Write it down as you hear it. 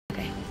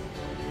Okay.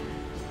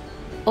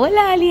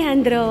 Hola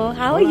Alejandro,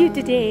 how are you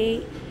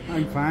today?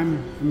 I'm fine.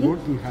 I'm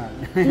working hard.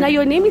 Now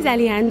your name is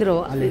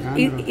Alejandro.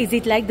 Alejandro. Is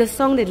it like the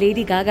song that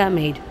Lady Gaga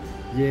made?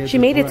 Yes, She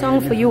made a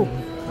song for you.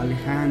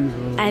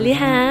 Alejandro.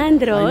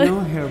 Alejandro. I know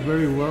her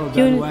very well.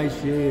 That's why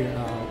she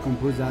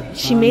composed that song.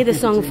 She made a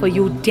song for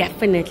you.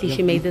 Definitely,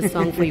 she made the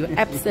song for you.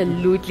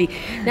 Absolutely.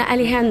 Now,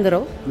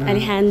 Alejandro,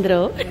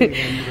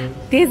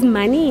 there's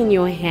money in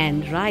your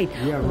hand, right?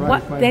 Yeah,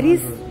 right. What? That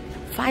is 500.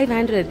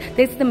 500.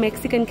 That's the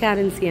Mexican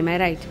currency. Am I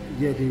right?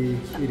 Yeah,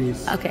 it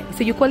is. Okay.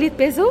 So you call it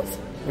pesos?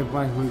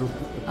 500.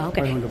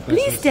 Okay. 500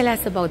 Please pesos. tell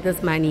us about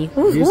this money.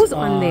 Who's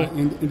on there?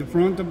 In the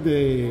front of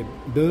the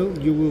bill,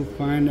 you will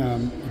find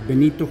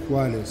Benito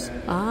Juarez.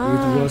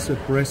 It was a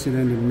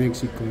president in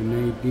Mexico in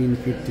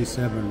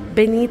 1857.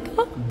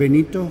 Benito?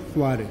 Benito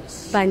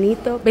Juarez.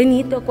 Benito Juarez.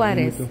 Benito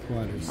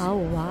Juarez. Oh,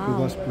 wow.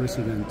 He was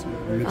president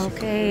in Mexico.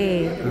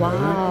 Okay.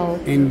 Wow.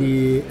 And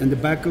the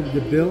back of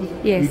the bill,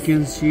 Yes. you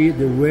can see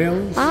the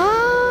whales.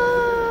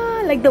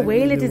 Like the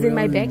whale, it is in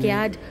my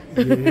backyard.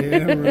 Yeah,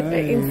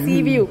 right. In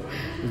sea view.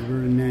 It's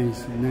very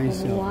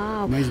nice.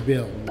 Wow. Nice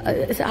bill.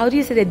 So how do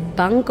you say that?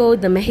 Banco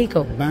de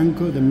Mexico.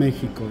 Banco de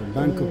Mexico.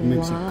 Bank of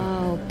Mexico.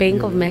 Wow.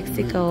 Bank of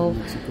Mexico.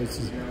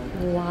 Mexico.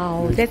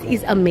 Wow, that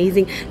is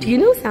amazing. Do you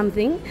know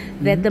something?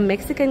 That the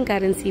Mexican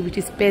currency, which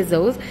is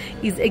pesos,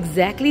 is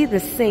exactly the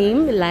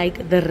same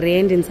like the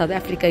rand in South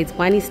Africa. It's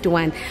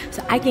 1:1.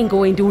 So I can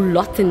go and do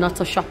lots and lots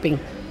of shopping.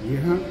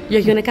 Yeah.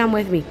 You're gonna come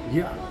with me?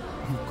 Yeah.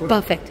 Of course.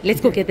 Perfect. Let's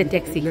go get the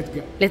taxi. Let's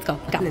go. Let's go.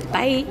 Come.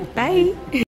 Bye. Bye.